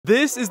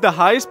This is the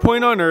highest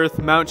point on Earth,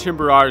 Mount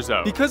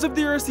Chimborazo. Because of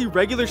the Earth's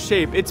irregular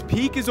shape, its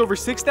peak is over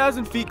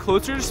 6,000 feet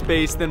closer to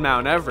space than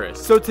Mount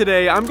Everest. So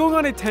today, I'm going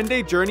on a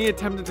 10-day journey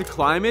attempting to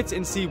climb it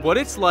and see what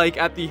it's like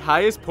at the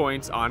highest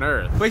points on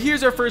Earth. But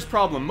here's our first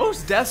problem.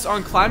 Most deaths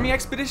on climbing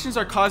expeditions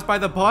are caused by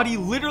the body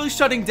literally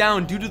shutting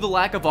down due to the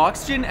lack of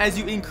oxygen as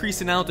you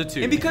increase in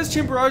altitude. And because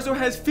Chimborazo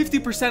has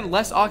 50%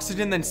 less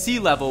oxygen than sea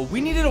level, we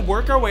needed to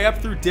work our way up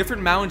through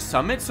different mountain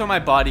summits so my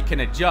body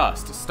can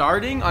adjust,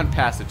 starting on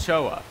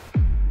Pasachoa.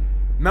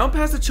 Mount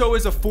Pasachoa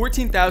is a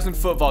 14,000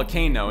 foot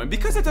volcano, and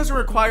because it doesn't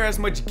require as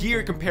much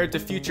gear compared to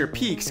future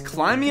peaks,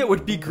 climbing it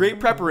would be great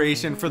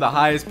preparation for the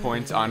highest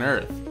points on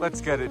Earth. Let's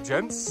get it,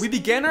 gents. We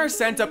began our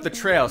ascent up the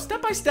trail,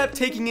 step by step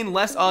taking in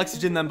less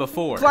oxygen than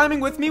before.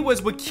 Climbing with me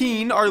was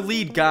Joaquin, our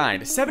lead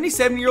guide,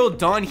 77-year-old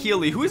Don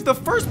Healy, who is the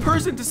first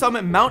person to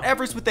summit Mount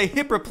Everest with a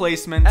hip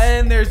replacement.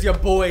 And there's your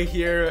boy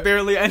here,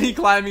 barely any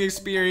climbing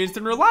experience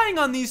and relying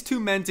on these two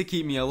men to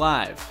keep me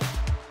alive.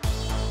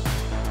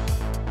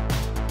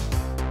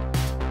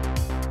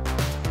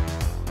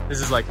 This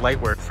is like light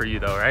work for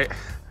you though, right?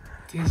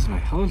 This is my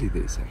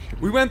holidays,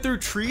 actually. We went through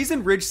trees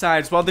and ridge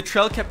sides while the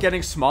trail kept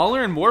getting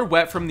smaller and more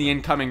wet from the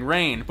incoming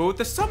rain, but with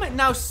the summit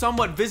now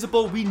somewhat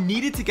visible, we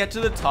needed to get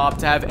to the top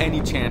to have any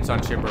chance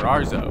on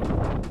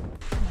Chimborazo.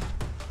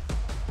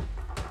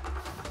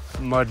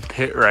 Mud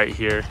pit right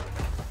here.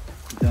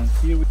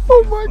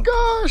 Oh my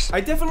gosh!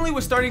 I definitely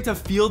was starting to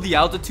feel the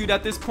altitude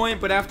at this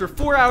point, but after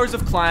 4 hours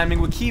of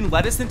climbing, Joaquin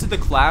led us into the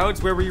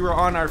clouds where we were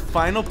on our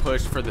final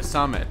push for the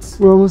summit.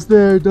 We're almost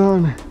there,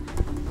 Don.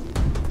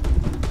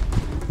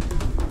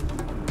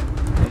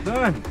 Well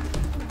done.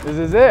 This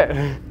is it.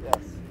 Yes.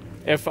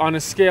 If on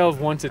a scale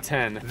of 1 to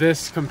 10,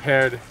 this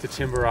compared to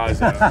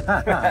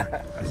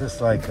Chimborazo. Is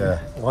this like a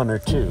 1 or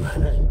 2?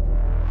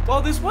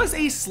 While this was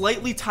a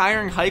slightly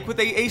tiring hike with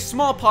a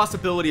small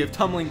possibility of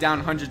tumbling down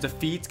hundreds of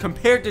feet,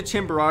 compared to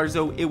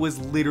Chimborazo, it was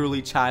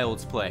literally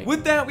child's play.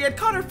 With that, we had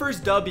caught our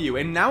first W,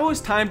 and now it was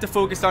time to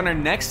focus on our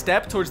next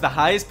step towards the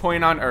highest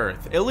point on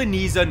Earth,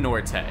 Iliniza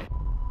Norte.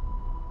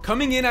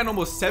 Coming in at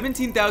almost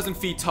 17,000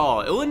 feet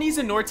tall,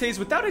 Iliniza Norte is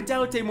without a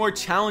doubt a more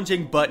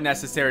challenging but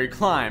necessary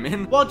climb,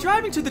 and while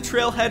driving to the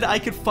trailhead, I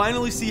could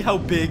finally see how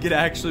big it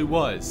actually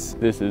was.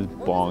 This is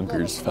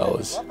bonkers,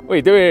 fellas.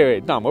 Wait,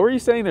 Dom, what were you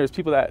saying? There's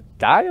people that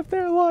die up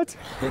there a lot?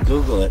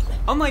 Google it.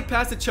 Unlike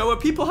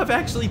Pasachoa, people have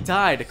actually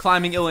died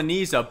climbing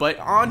Iliniza, but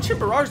on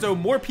Chimborazo,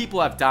 more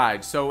people have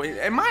died, so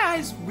in my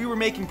eyes, we were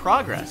making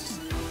progress.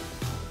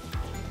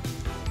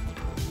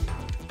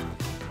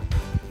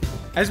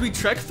 As we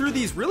trekked through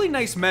these really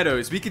nice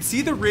meadows, we could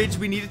see the ridge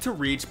we needed to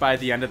reach by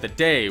the end of the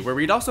day, where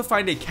we'd also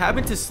find a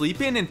cabin to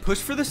sleep in and push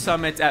for the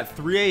summit at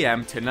 3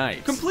 a.m.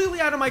 tonight. Completely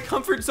out of my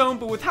comfort zone,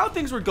 but with how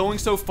things were going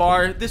so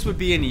far, this would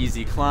be an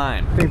easy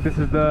climb. I think this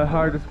is the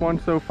hardest one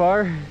so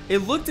far. It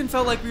looked and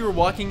felt like we were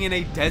walking in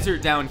a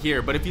desert down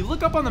here, but if you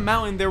look up on the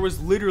mountain, there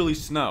was literally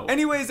snow.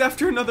 Anyways,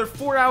 after another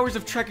 4 hours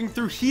of trekking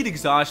through heat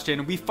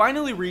exhaustion, we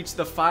finally reached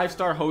the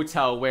 5-star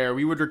hotel where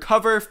we would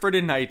recover for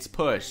tonight's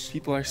push.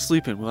 People are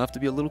sleeping. We'll have to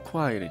be a little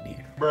quiet in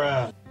here.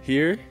 Bruh.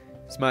 Here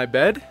is my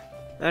bed.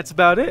 That's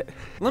about it.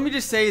 Let me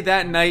just say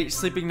that night,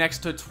 sleeping next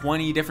to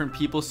 20 different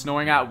people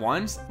snoring at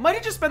once might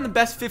have just been the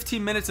best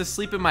 15 minutes of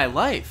sleep in my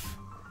life.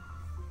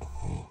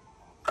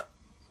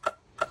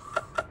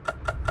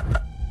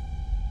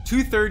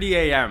 2:30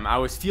 a.m. I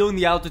was feeling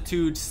the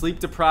altitude, sleep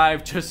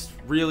deprived, just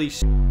really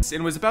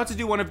and was about to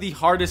do one of the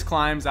hardest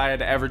climbs I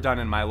had ever done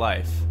in my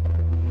life.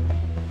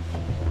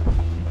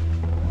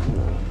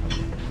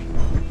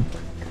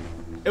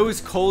 It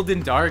was cold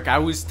and dark, I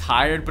was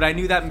tired, but I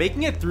knew that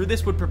making it through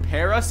this would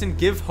prepare us and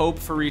give hope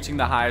for reaching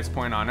the highest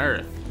point on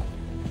Earth.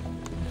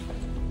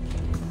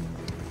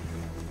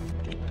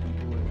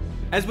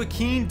 As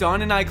Joaquin,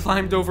 Don, and I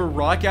climbed over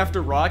rock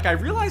after rock, I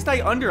realized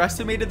I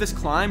underestimated this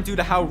climb due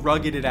to how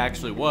rugged it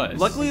actually was.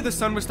 Luckily, the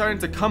sun was starting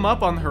to come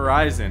up on the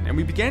horizon, and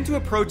we began to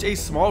approach a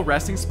small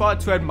resting spot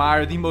to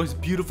admire the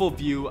most beautiful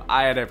view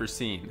I had ever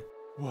seen.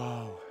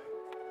 Wow.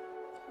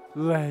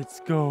 Let's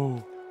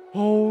go.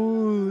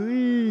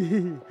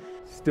 Holy.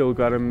 Still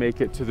gotta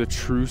make it to the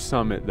true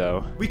summit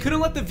though. We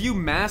couldn't let the view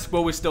mask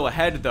what was still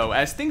ahead though,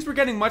 as things were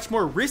getting much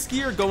more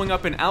riskier going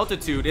up in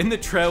altitude and the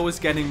trail was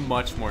getting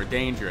much more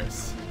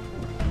dangerous.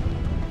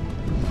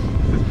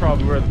 This is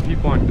probably where the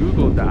people on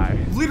Google die.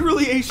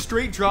 Literally a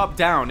straight drop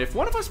down. If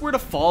one of us were to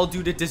fall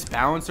due to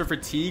disbalance or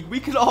fatigue, we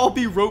could all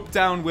be roped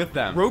down with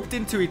them. Roped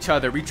into each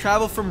other, we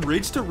traveled from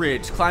ridge to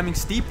ridge, climbing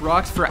steep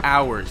rocks for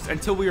hours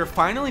until we were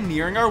finally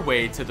nearing our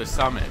way to the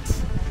summit.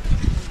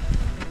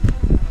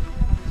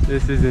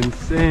 This is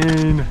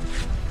insane.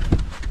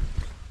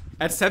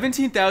 At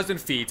 17,000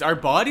 feet, our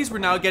bodies were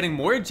now getting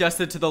more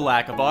adjusted to the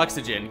lack of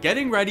oxygen,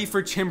 getting ready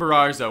for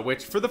Chimborazo,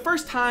 which for the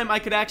first time I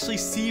could actually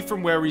see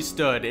from where we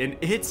stood, and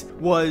it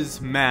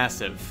was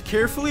massive.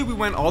 Carefully, we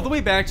went all the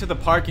way back to the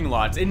parking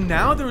lots, and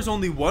now there was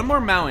only one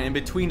more mountain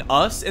between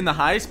us and the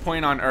highest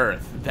point on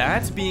Earth,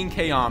 that being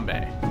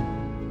Cayambe.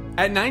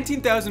 At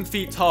 19,000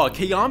 feet tall,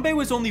 Cayambe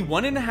was only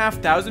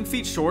 1,500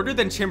 feet shorter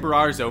than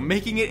Chimborazo,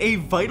 making it a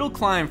vital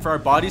climb for our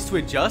bodies to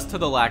adjust to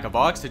the lack of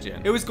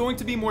oxygen. It was going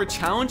to be more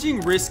challenging,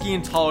 risky,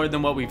 and taller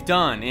than what we've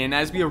done, and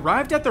as we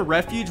arrived at the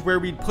refuge where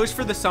we'd push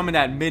for the summit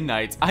at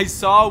midnight, I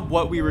saw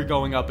what we were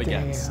going up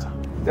against.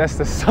 That's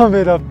the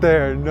summit up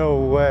there, no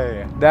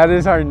way. That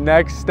is our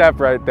next step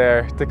right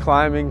there to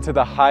climbing to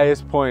the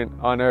highest point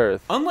on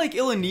Earth. Unlike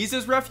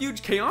Ilaniza's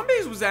refuge,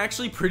 Cayambe's was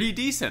actually pretty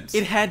decent.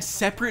 It had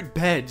separate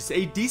beds,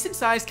 a decent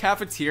sized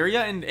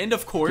cafeteria, and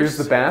of course... Here's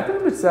the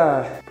bathroom, it's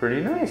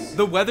pretty nice.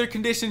 The weather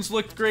conditions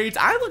looked great,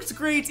 I looked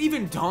great,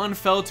 even Dawn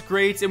felt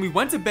great, and we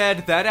went to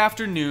bed that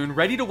afternoon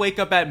ready to wake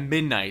up at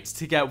midnight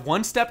to get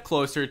one step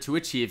closer to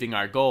achieving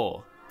our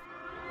goal.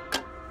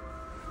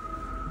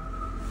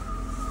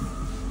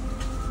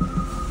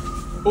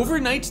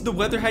 Overnight, the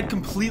weather had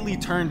completely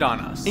turned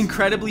on us.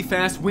 Incredibly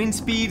fast wind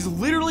speeds,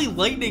 literally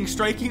lightning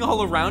striking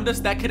all around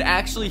us that could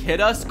actually hit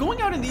us.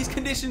 Going out in these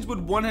conditions would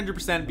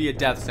 100% be a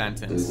death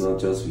sentence. It's not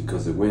just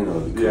because the wind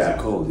or because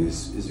the cold,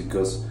 it's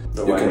because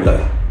the you can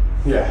die.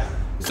 Yeah.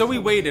 So we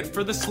waited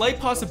for the slight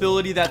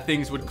possibility that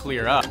things would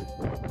clear up.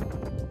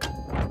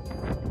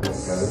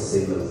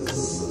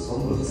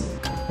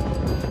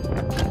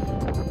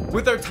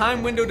 With our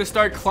time window to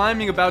start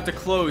climbing about to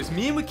close,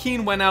 me and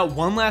Joaquin went out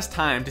one last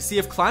time to see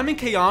if climbing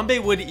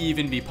Cayambe would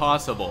even be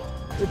possible.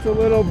 It's a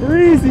little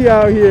breezy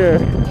out here.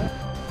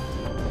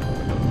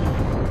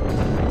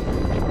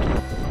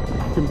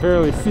 You can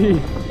barely see.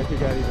 I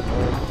think I even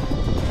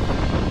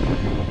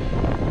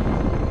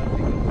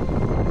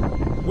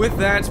more. With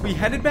that, we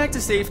headed back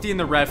to safety in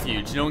the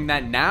refuge, knowing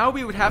that now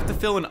we would have to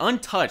fill an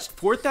untouched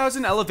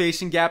 4,000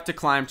 elevation gap to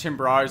climb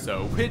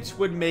Chimborazo, which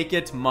would make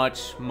it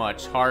much,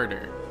 much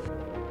harder.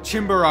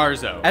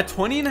 Chimborazo. At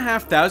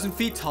 20,500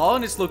 feet tall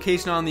in its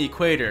location on the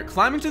equator,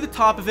 climbing to the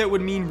top of it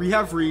would mean we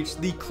have reached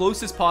the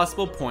closest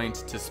possible point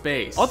to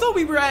space. Although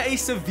we were at a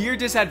severe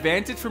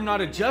disadvantage from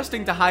not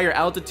adjusting to higher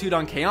altitude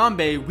on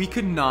Cayambe, we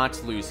could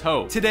not lose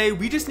hope. Today,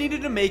 we just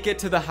needed to make it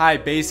to the high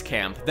base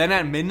camp. Then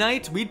at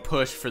midnight, we'd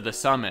push for the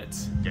summit.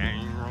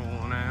 Gang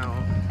rolling out.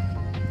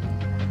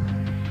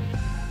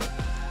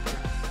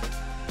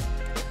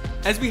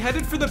 As we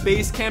headed for the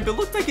base camp, it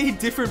looked like a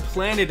different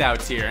planet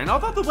out here, and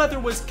although the weather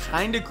was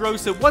kinda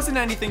gross, it wasn't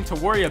anything to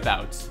worry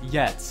about,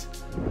 yet.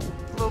 A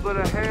little bit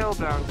of hail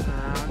bouncing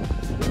around.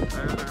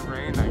 Better than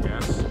rain, I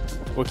guess.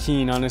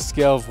 Joaquin, on a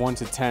scale of 1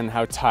 to 10,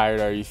 how tired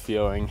are you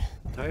feeling?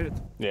 Tired?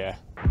 Yeah.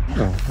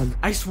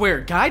 I swear,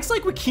 guides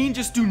like Joaquin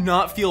just do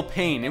not feel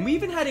pain, and we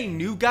even had a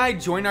new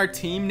guide join our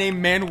team named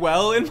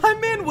Manuel, and my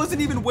man wasn't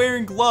even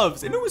wearing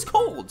gloves, and it was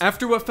cold.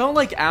 After what felt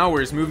like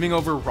hours moving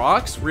over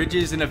rocks,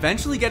 ridges, and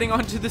eventually getting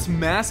onto this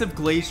massive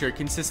glacier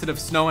consisted of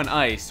snow and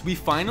ice, we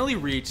finally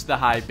reached the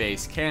high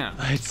base camp.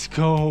 Let's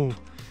go.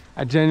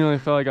 I genuinely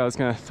felt like I was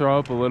gonna throw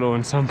up a little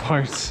in some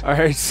parts. All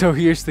right, so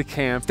here's the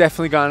camp.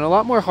 Definitely gotten a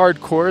lot more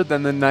hardcore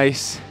than the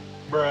nice...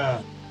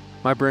 Bruh.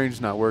 My brain's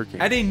not working.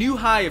 At a new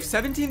high of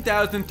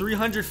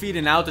 17,300 feet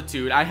in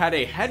altitude, I had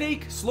a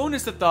headache,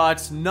 slowness of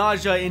thoughts,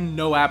 nausea, and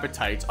no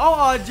appetite. All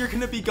odds you're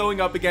gonna be going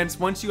up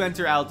against once you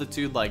enter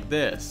altitude like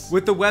this.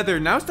 With the weather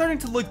now starting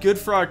to look good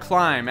for our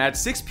climb, at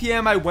 6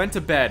 p.m. I went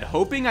to bed,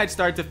 hoping I'd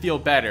start to feel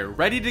better,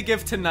 ready to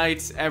give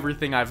tonight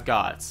everything I've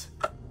got.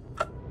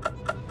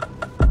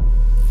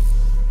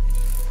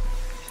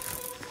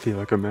 I feel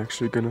like I'm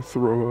actually gonna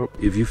throw up.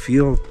 If you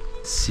feel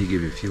sick,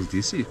 if you feel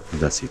dizzy,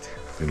 that's it.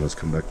 Then let's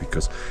come back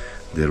because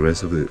the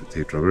rest of the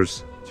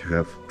traverse, you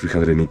have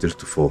 300 meters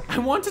to fall. I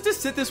wanted to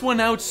sit this one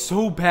out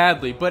so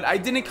badly, but I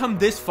didn't come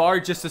this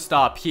far just to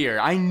stop here.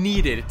 I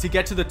needed to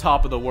get to the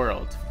top of the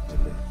world.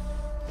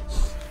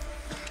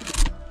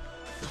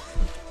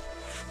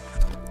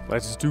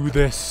 Let's do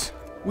this.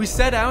 We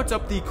set out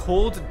up the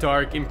cold,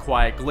 dark, and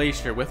quiet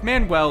glacier, with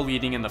Manuel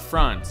leading in the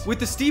front. With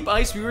the steep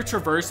ice we were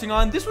traversing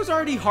on, this was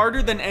already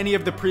harder than any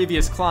of the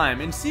previous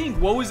climb, and seeing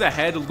what was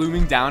ahead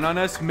looming down on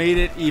us made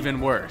it even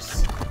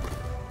worse.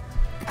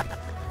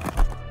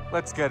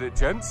 Let's get it,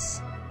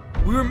 gents.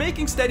 We were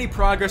making steady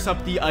progress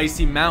up the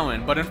icy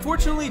mountain, but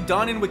unfortunately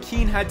Don and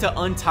Joaquin had to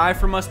untie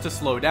from us to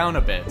slow down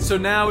a bit. So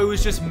now it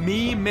was just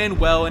me,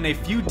 Manuel, and a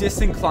few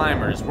distant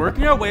climbers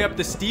working our way up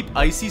the steep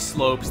icy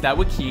slopes that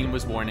Joaquin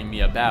was warning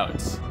me about.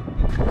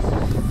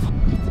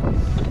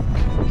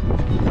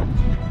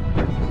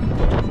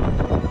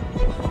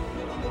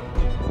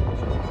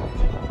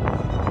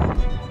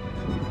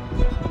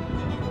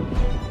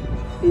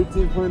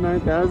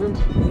 $18,900?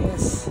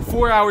 Yes.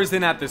 4 hours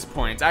in at this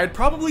point, I had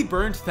probably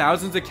burned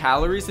thousands of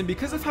calories, and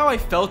because of how I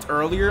felt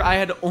earlier, I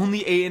had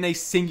only eaten a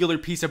singular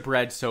piece of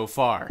bread so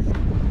far. Can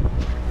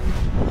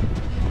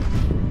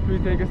we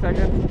take a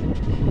second?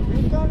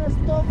 We're gonna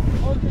stop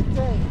all the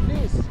time,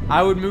 please.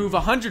 I would move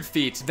 100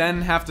 feet,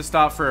 then have to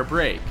stop for a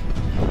break.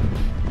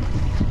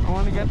 I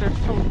want to get there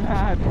so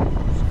bad.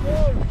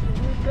 Stop. We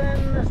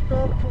can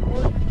stop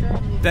all the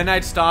time. Then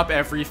I'd stop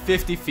every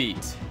 50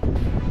 feet.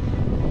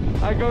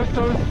 I go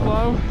so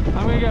slow,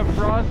 I'm gonna get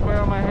frostbite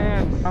on my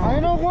hands. I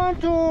don't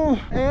want to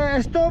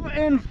stop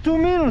in 2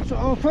 minutes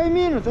or 5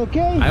 minutes,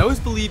 okay? I always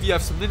believe you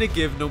have something to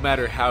give no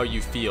matter how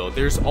you feel.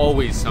 There's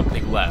always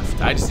something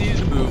left. I just needed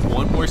to move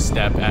one more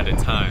step at a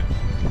time.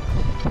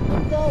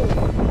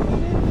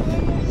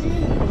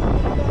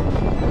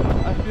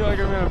 I feel like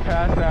I'm gonna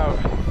pass out.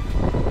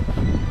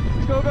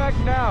 We go back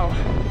now.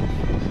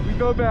 We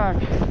go back.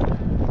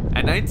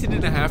 At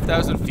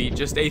 19,500 feet,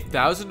 just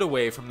 1,000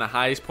 away from the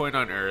highest point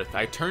on Earth,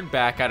 I turned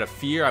back out of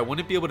fear I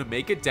wouldn't be able to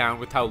make it down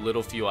with how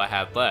little fuel I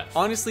had left.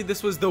 Honestly,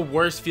 this was the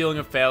worst feeling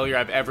of failure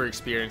I've ever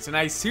experienced, and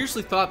I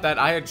seriously thought that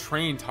I had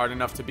trained hard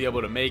enough to be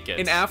able to make it.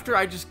 And after,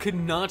 I just could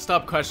not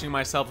stop questioning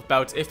myself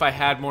about if I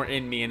had more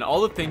in me and all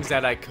the things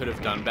that I could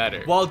have done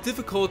better. While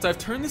difficult, I've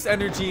turned this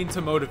energy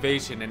into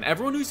motivation, and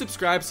everyone who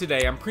subscribes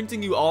today, I'm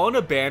printing you all on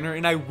a banner,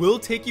 and I will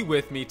take you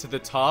with me to the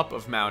top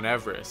of Mount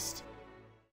Everest.